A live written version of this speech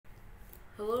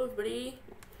Hello everybody.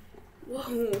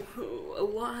 Whoa, a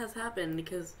lot has happened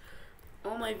because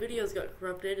all my videos got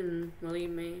corrupted, and well, you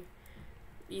may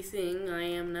be seeing I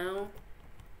am now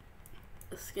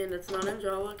a skin that's not in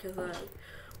Java because I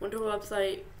went to a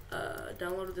website,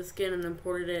 downloaded the skin and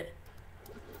imported it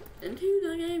into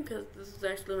the game because this is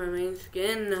actually my main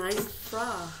skin.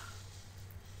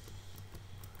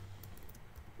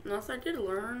 Unless I did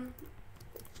learn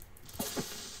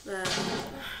that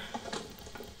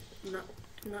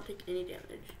do not take any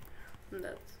damage. And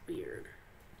that's weird.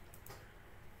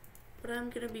 But I'm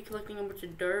gonna be collecting a bunch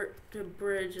of dirt to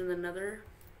bridge in the Nether.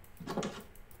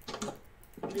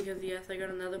 Because yes, I got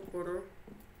another portal.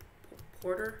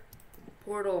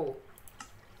 Portal.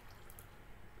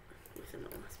 Piece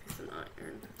of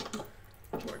iron.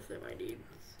 Of course, they're my deeds.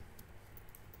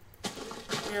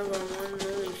 We have our one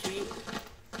lonely sheep.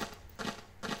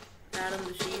 Adam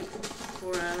the sheep.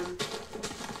 Poor Adam.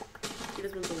 He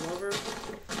just wants a lover.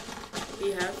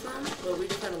 He has some, but we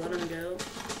just had to let him go.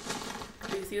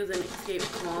 Because he was an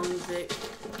escaped convict.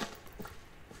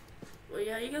 Well,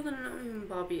 yeah, you guys don't know who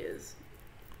Bobby is.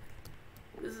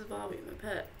 This is Bobby, my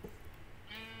pet.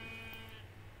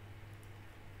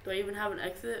 Do I even have an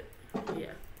exit?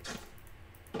 Yeah.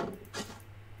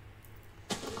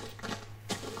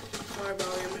 Sorry,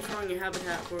 Bobby, I'm just showing you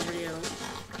habitat for a video.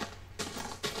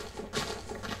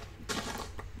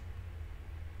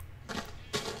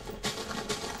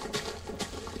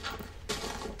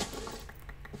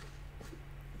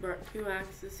 Brought 2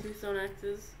 axes, 2 stone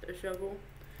axes, a shovel,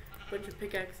 a bunch of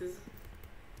pickaxes.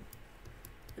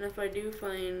 And if I do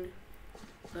find,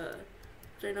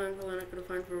 which I know I'm probably not going to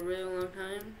find for a really long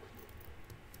time,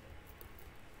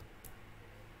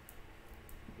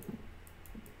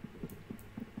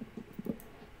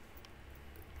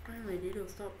 finally, dude, it'll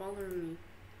stop bothering me.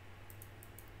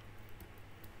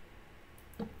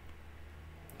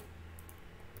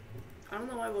 I don't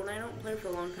know why, but when I don't play for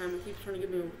a long time, it keeps trying to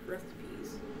give me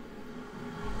recipes.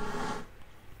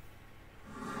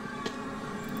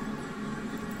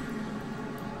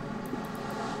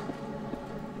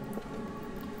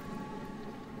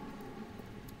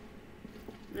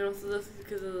 You know, so this is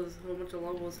because there's a whole bunch of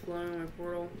levels flowing in my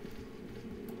portal.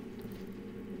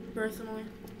 Personally,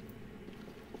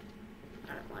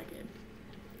 I don't like it.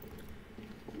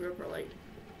 We're for like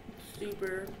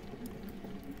super.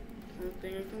 I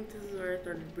think this is where I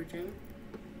started bridging.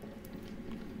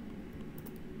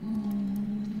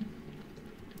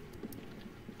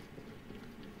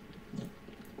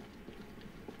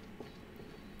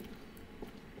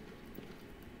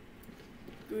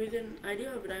 The reason I do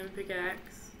have a diamond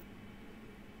pickaxe,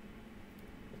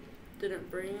 didn't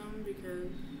bring them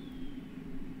because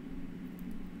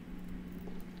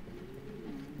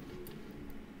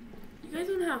you guys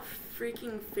don't have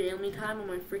freaking family time on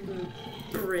my freaking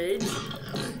bridge.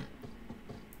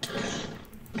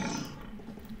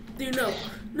 Dude, no.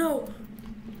 No!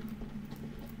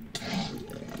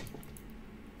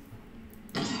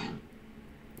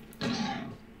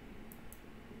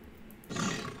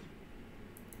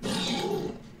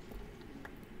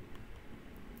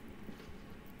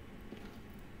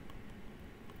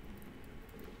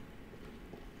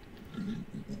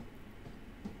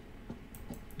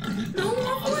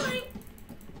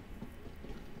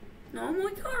 No, I'm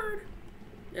my card.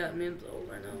 Yeah, that meme's old,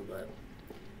 I know, but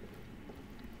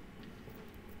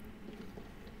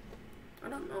I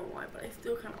don't know why, but I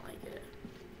still kind of like it.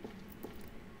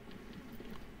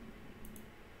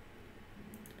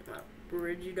 My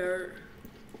bridge dirt.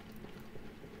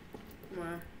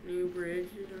 My new bridge.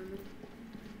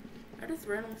 I just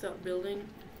randomly stopped building.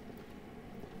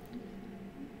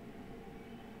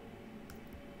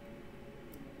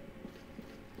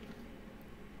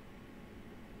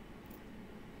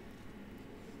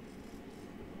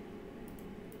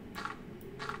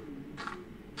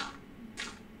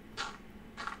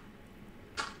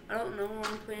 I don't know how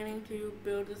I'm planning to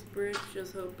build this bridge,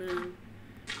 just hoping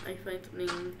I find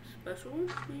something special,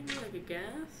 maybe like a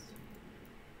gas?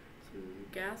 Some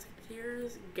gas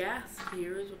tiers? Gas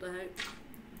tiers? What the heck?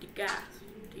 The gas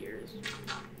tiers.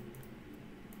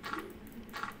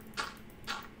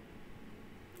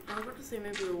 I was about to say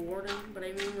maybe a warden, but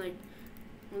I mean like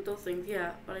one of those things,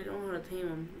 yeah, but I don't know how to tame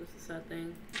them. That's a sad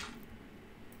thing.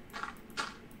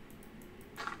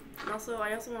 And also,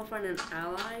 I also want to find an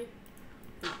ally.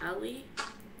 An alley,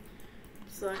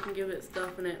 so I can give it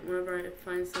stuff in it. Whenever I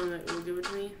find something, it will give it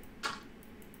to me.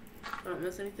 I don't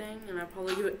miss anything, and I'll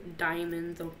probably give it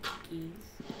diamonds or cookies.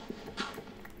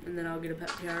 And then I'll get a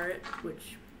pet parrot,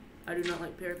 which I do not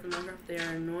like parrots in Minecraft. They are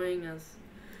annoying as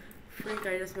freak.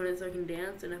 I just want it so I can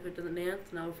dance, and if it doesn't dance,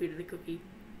 then I'll feed it a cookie.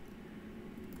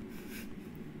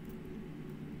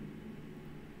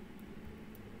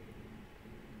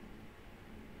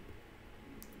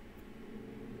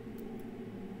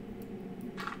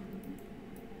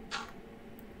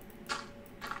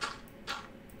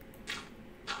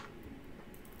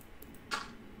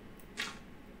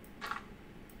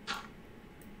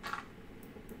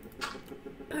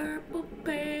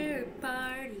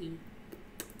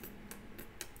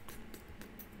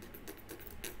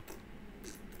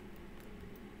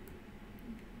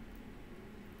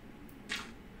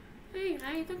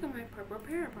 guys, look at my purple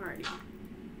prayer party.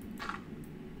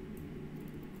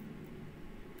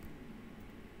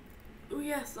 Oh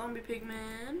yes, zombie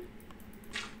pigman.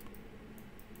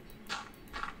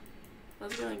 I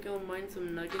was gonna go mine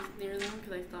some nuggets near them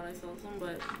because I thought I saw some,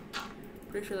 but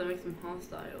pretty sure that makes them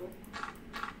hostile.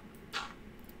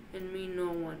 And me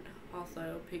no want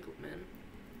hostile pigman.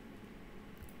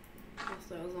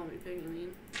 Hostile zombie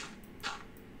pigman.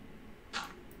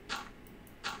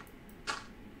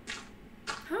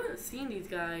 I haven't seen these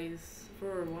guys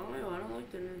for a while. I don't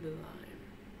like their new design.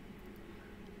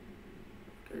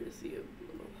 Try to see a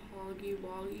little hoggy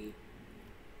woggy.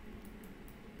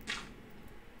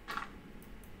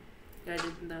 Yeah, I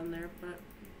did them down there, but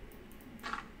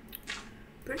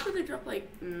pretty sure they drop like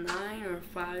 9 or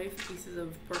 5 pieces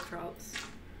of pork chops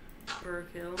per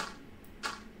kill.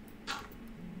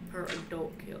 Per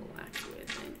adult kill, actually, I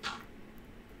think.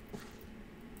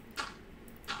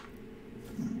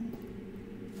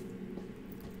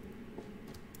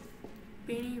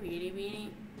 Beanie, beanie, beanie.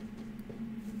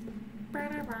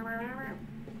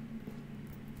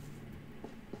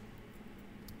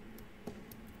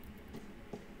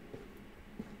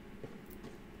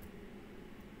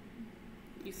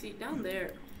 You see down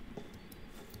there.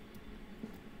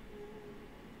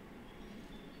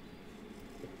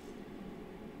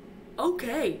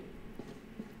 Okay.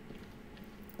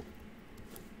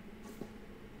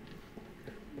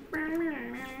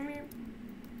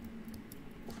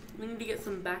 We need to get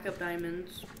some backup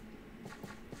diamonds.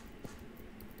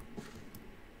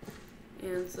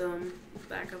 And some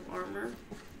backup armor.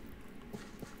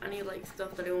 I need like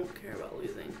stuff that I won't care about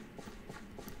losing.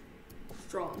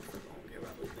 Strong stuff I won't care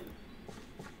about losing.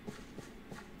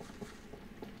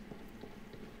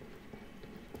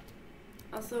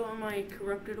 Also, on my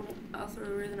corrupted one, also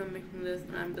the reason I'm making this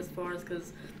and I'm this far is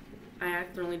because I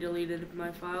accidentally deleted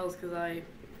my files because I'm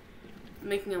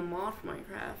making a mod for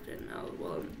Minecraft and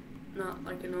well, not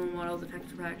like a normal mod, it was a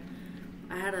texture pack.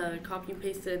 I had to copy and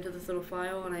paste it into this little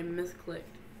file and I misclicked.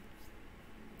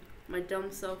 My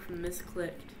dumb self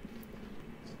misclicked.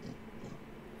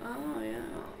 Oh yeah.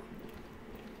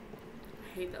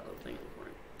 I hate that little thing in the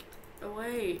corner. Oh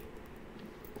wait.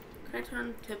 Can I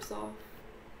turn tips off?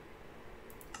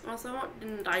 Also, I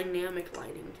want dynamic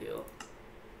lighting too.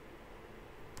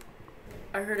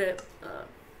 I heard it.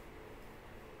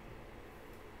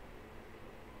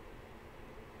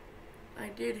 I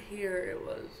did hear it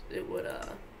would it would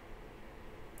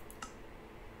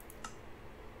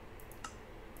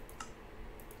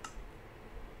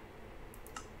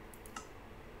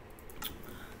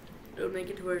make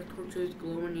it to where torches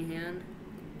glow in your hand.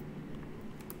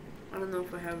 I don't know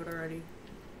if I have it already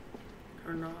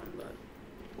turned on, but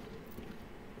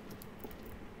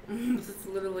this is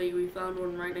literally, we found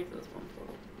one right next to this one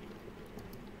portal.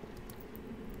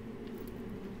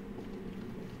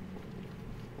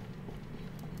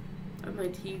 I have my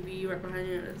TV right behind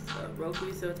it. It's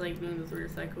Roku, so it's like being this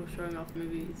weird cycle showing off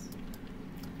movies.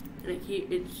 And it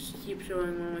keeps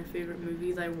showing one of my favorite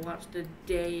movies I watched the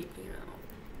day it came out.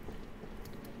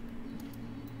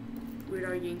 Weird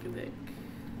Al Yankovic.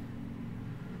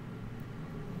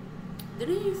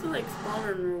 Didn't it used to like spawn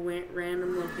in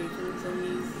random locations on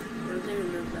these? Or did they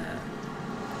remove that?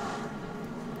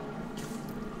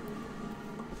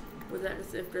 Or is that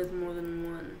just if there's more than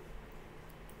one?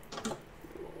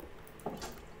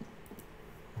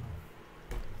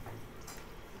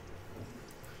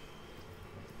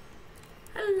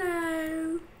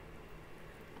 Hello!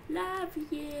 Love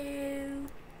you!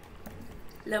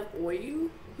 Love oil?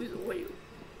 Who's oil?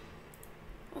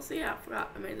 Oh, so yeah, I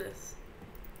forgot I made this.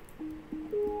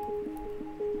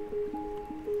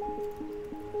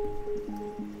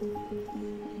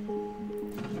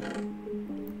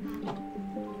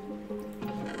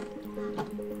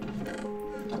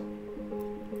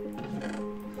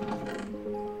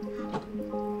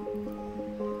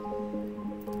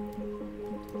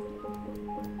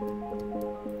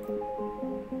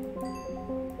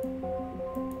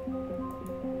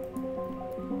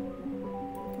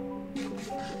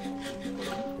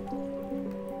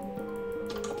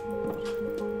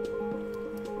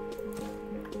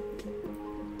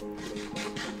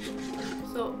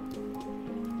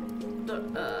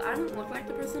 I don't look like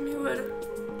the person who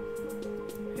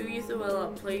used to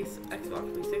play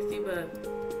Xbox 360, but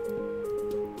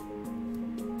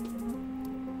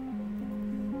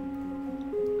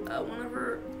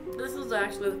whenever this was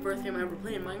actually the first game I ever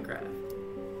played in Minecraft,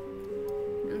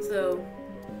 and so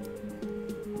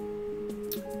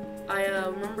I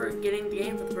remember getting the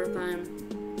game for the first time.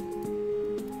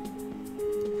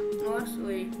 Well,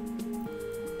 actually,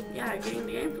 yeah, getting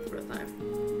the game for the first time,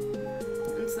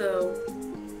 and so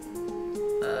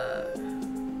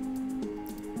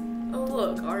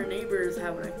look, our neighbors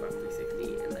have an Xbox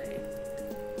 360 and they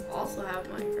also have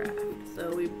Minecraft.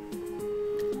 So we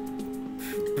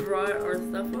brought our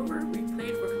stuff over. We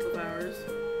played for a couple of hours.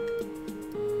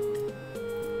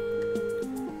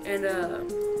 And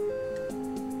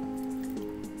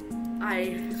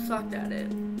I sucked at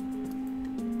it.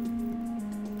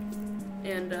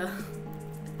 And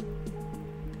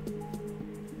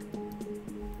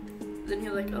then he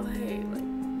was like, oh hey,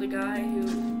 like the guy who,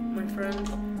 my friend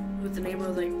who was the neighbor,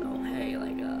 was like, oh hey,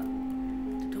 like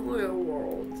tutorial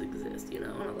worlds exist, you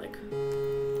know? And I was like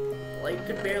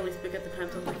could barely speak at the time,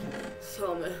 so I was like,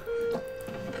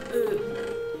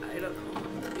 I don't know how to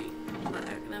speak my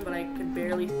acronym, but I could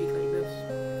barely speak like this.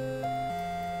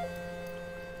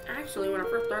 Actually, when I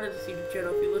first started this YouTube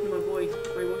channel, if you listen to my voice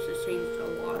has changed a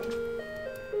lot.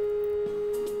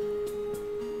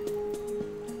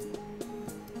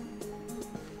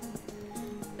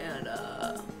 And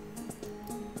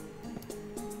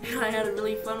I had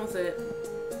really fun with it.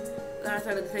 Then I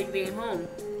decided to take the game home.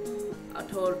 I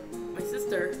told my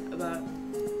sister about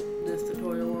this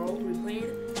tutorial world. We played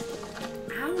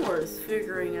hours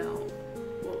figuring out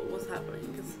what was happening,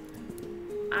 because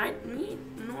me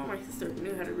nor my sister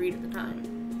knew how to read at the time.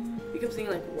 We kept seeing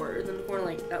like words in the corner,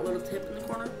 like that little tip in the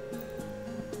corner,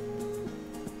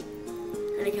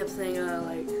 and it kept saying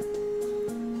like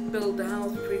build the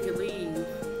house before you could leave.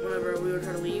 Whenever we would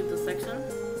try to leave the section,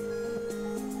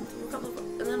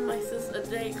 and then my sister,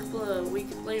 a couple of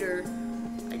weeks later,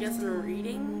 I guess in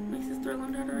reading, my sister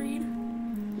learned how to read,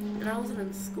 and I wasn't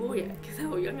in school yet because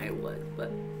how young I was.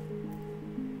 But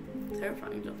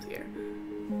terrifying jump scare.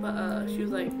 But she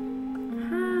was like,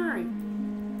 hi.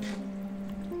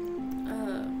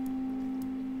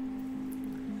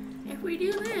 If we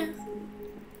do this,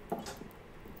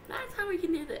 that's how we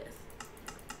can do this.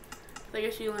 So I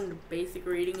guess she learned basic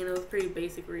reading, and it was pretty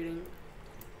basic reading.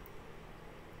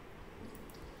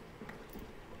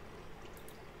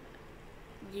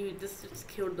 This just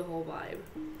killed the whole vibe.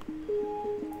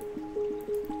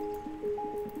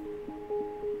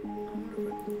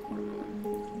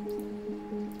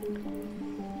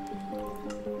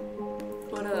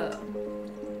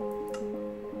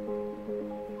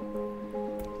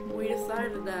 We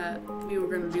decided that we were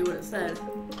gonna do what it said,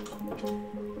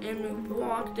 and we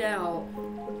walked out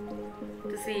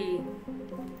to see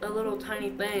a little tiny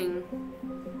thing,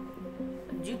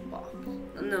 a jukebox.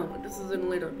 No, this is in a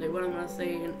later update. What I'm gonna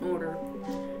say in order,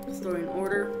 the story in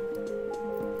order.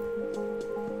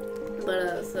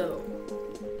 But so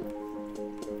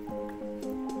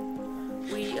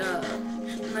we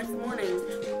next morning,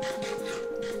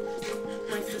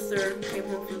 my sister came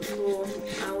home from school.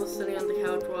 I was sitting on the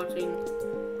couch watching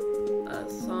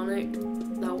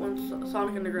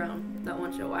Sonic Underground, that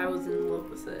one show. I was in love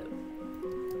with it.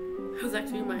 It was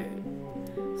actually my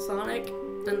Sonic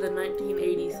and the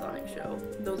 1980s Sonic show.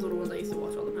 Those were the ones I used to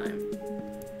watch all the time.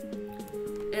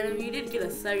 And we did get a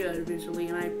Sega eventually,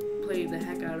 and I played the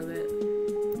heck out of it.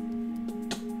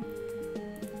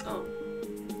 Oh.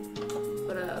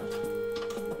 But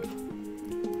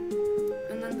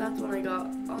and then that's when I got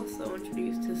also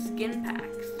introduced to skin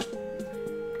packs.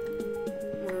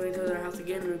 When we went to their house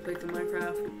again and we played some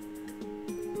Minecraft,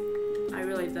 I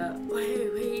realized that,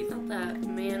 wait, it's not that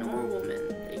man or woman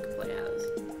that you can play as.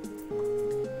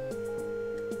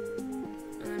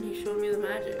 And then he showed me the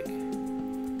magic.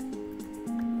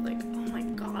 Like, oh my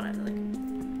god,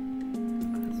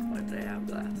 why did I have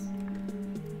glass?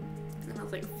 And I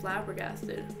was like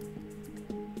flabbergasted.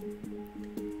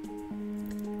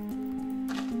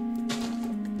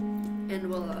 And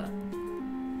well,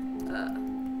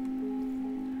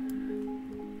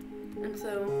 and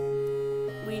so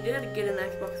we did get an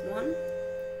Xbox One.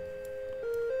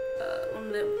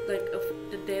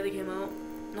 The day they came out.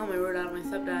 Not my word out, my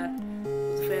stepdad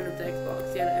was a fan of the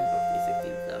Xbox. He had an Xbox 360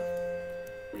 and stuff.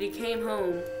 But he came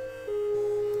home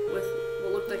with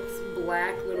what looked like this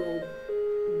black little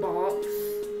box.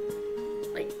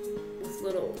 Like, this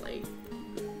little, like,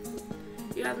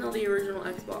 you guys know the original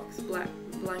Xbox, black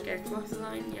Xbox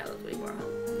design? Yeah, that's what he brought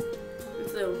home. And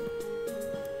so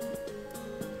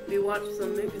we watched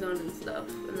some movies on it and stuff,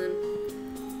 and then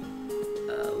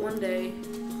one day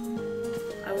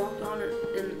I walked on it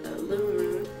in the living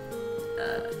room.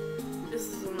 This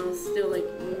is when I was still like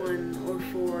 1 or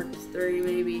 4, just 3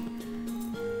 maybe.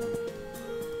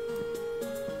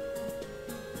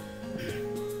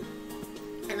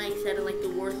 And I said in like the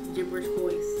worst gibberish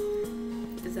voice,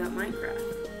 "Is that Minecraft?"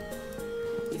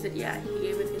 He said, "Yeah." He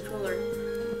gave me the controller.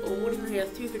 Oh, what do you mean he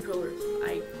has 2 controllers?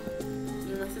 Me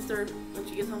and my sister, when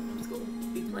she gets home from school,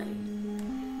 we play.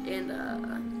 And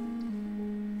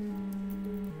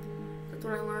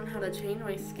that's when I learned how to change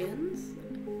my skins,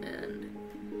 and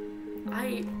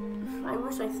I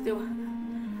wish I still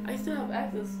have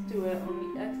access to it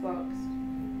on the Xbox.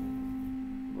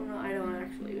 Well, no, I don't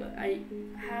actually, but I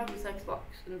have this Xbox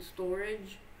in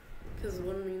storage, because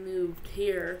when we moved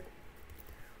here,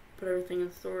 put everything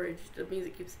in storage, the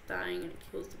music keeps dying and it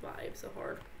kills the vibe so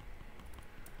hard.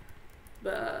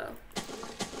 But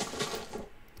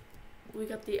we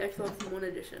got the Xbox One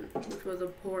edition, which was a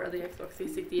port of the Xbox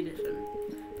 360 edition.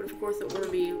 But of course it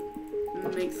wouldn't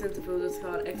make sense if it was just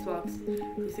called Xbox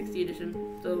 360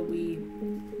 edition. So we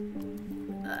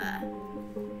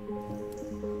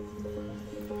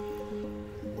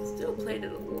still played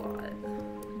it a lot.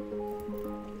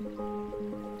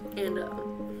 And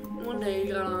one day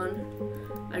I got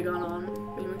on,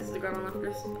 me and my sister got on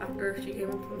after she came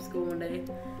home from school one day.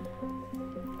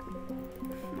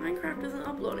 Minecraft isn't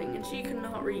uploading, and she could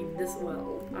not read this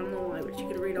well. I don't know why, but she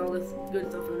could read all this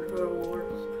good stuff in Tutorial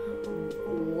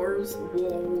Wars.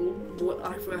 What?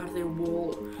 I forgot how to say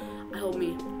wool. Help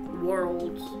me.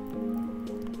 Worlds.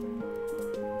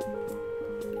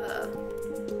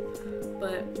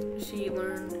 But she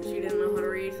didn't know how to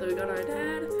read, so we got our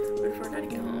dad, waited for our dad to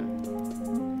get home.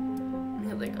 And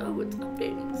he was like, oh, it's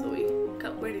updating, so we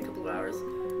waited a couple of hours.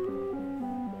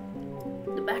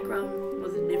 The background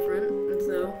was different, and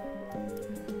so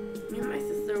me and my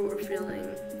sister were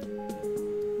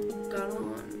got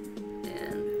on,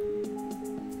 and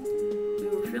we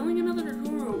were feeling another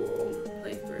tutorial world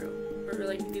playthrough, or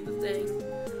like do the thing.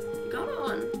 We got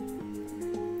on.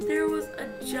 There was a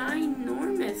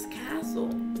ginormous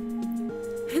castle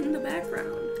in the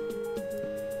background.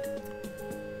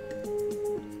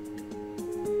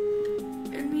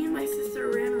 And me and my sister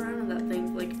ran around in that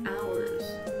thing for like hours.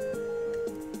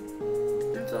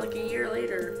 So like a year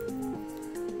later,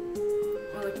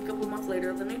 or like a couple of months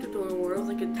later, the new tutorial world was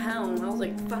like a town. I was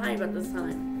like 5 at this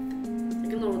time.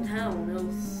 Like a little town. It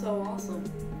was so awesome.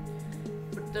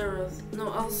 But I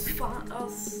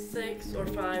was 6 or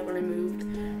 5 when I moved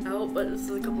out, but this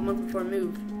is a couple of months before I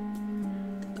moved.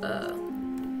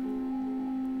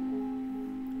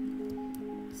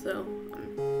 So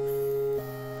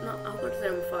I was about to say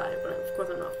I'm 5, but of course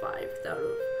I'm not 5. That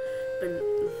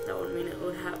would mean it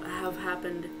would have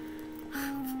happened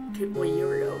a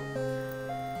year ago.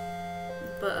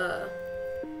 But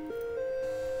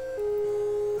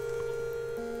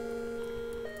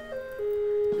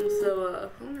and so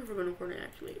how long have I been recording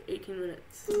actually? 18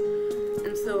 minutes.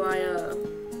 And so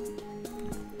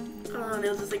it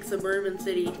was this like suburban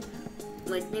city.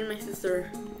 Like me and my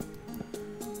sister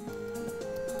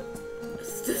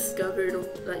discovered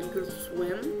that you could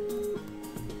swim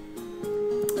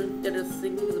instead of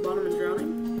sinking to the bottom and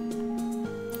drowning.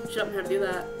 Showed me how to do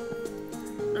that.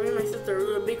 I mean, my sister, we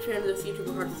were a big fan of this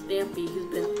YouTuber called Stampy,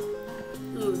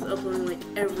 who's uploading like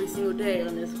every single day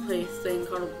on this place saying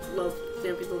called Love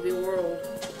Stampy's Lovely World.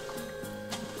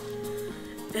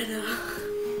 And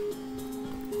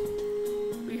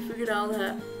we figured out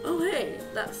that, oh hey,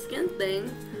 that skin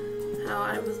thing, how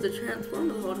I was the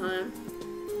Transformer the whole time,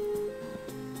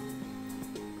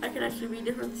 I can actually be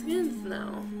different skins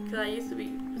now. Because I used to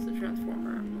be just a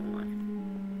Transformer, I don't know why.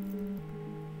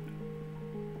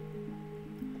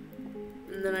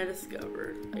 And then I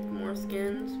discovered, like, more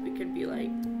skins. We could be,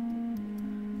 like,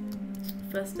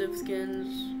 festive skins.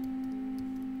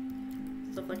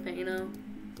 Stuff like that, you know.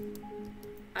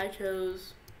 I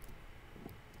chose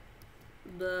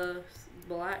the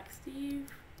Black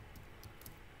Steve.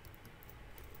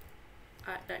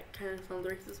 That kind of sounds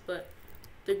racist, but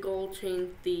the Gold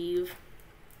Chain Thief.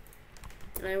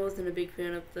 And I wasn't a big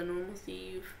fan of the normal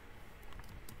Steve.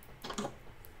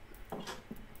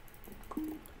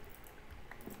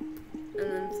 And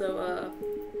then so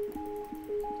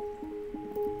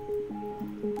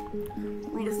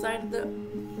we decided that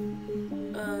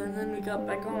and then we got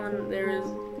back on.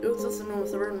 It was just a normal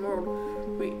suburban world.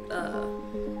 We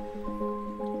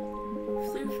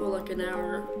flew for like an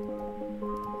hour,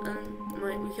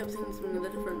 and we kept seeing something of the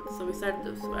difference, so we decided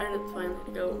to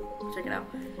finally go check it out.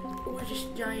 It was this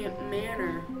giant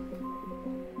manor,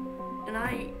 and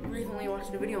I recently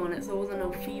watched a video on it, so it wasn't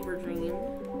no fever dream.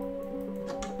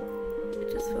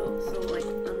 It just felt so like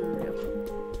unreal.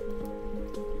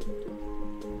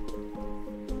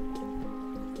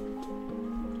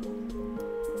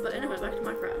 But anyway, back to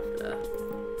Minecraft.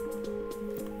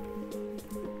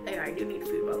 Hey, I do need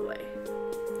food, by the way.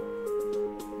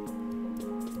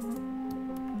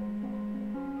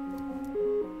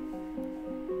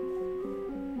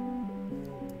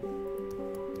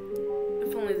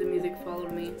 If only the music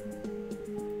followed me.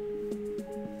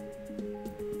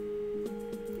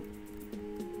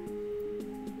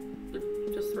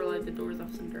 just realized the door's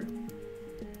off center.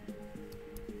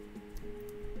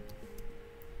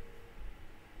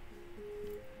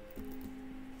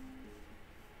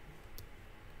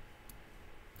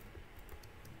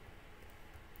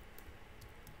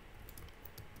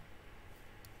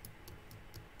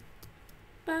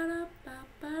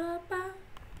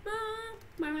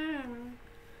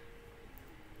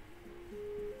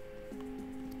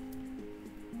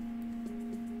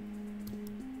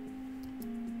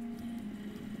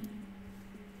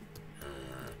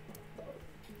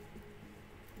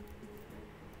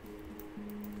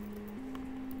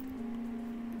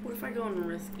 What if I go on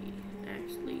risky,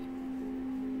 actually?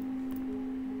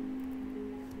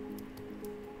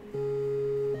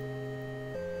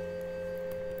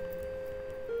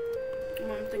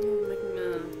 I'm thinking of making a...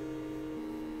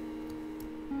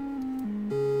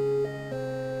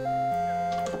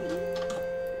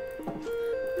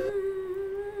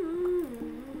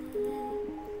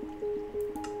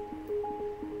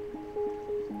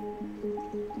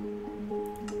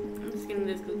 I'm just getting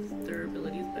this because their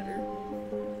ability is better.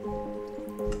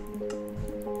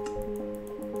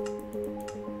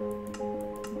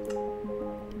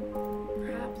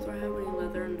 Perhaps do I have any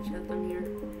leather in the chest on here?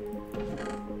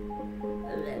 Leather.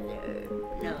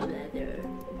 No leather.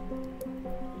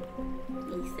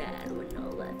 Be sad with no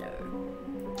leather.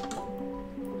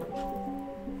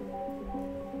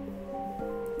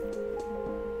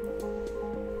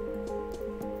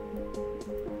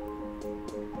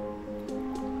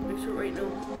 Make sure right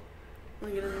now. I'm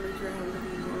gonna make sure I have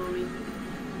nothing more on me.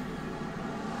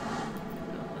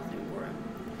 No, nothing for him.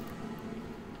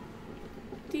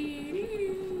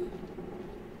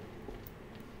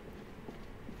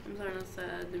 I'm kind of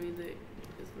sad to me that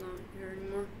it's not here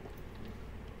anymore.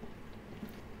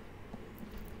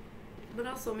 But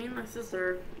also, me and my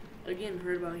sister, again,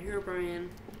 heard about Herobrine.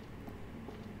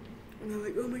 And they're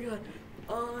like, oh my god,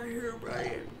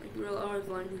 Herobrine. Like, we were always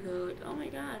lying to each other, like, oh my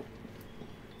god.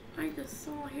 I just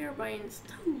saw Herobrine's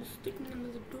toes sticking into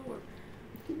the door.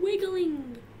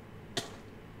 Wiggling!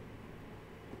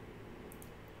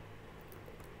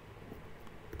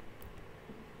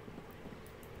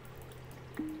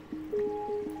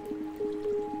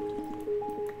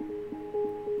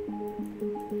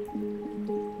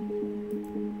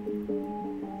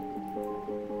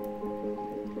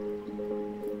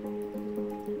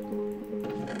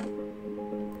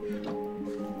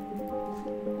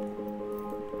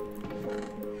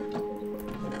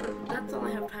 That's all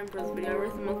I have time for this video. I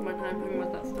wasted most of my time talking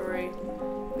about that story.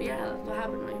 But yeah, that's what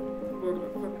happened. Like,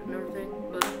 and everything.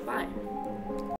 But bye.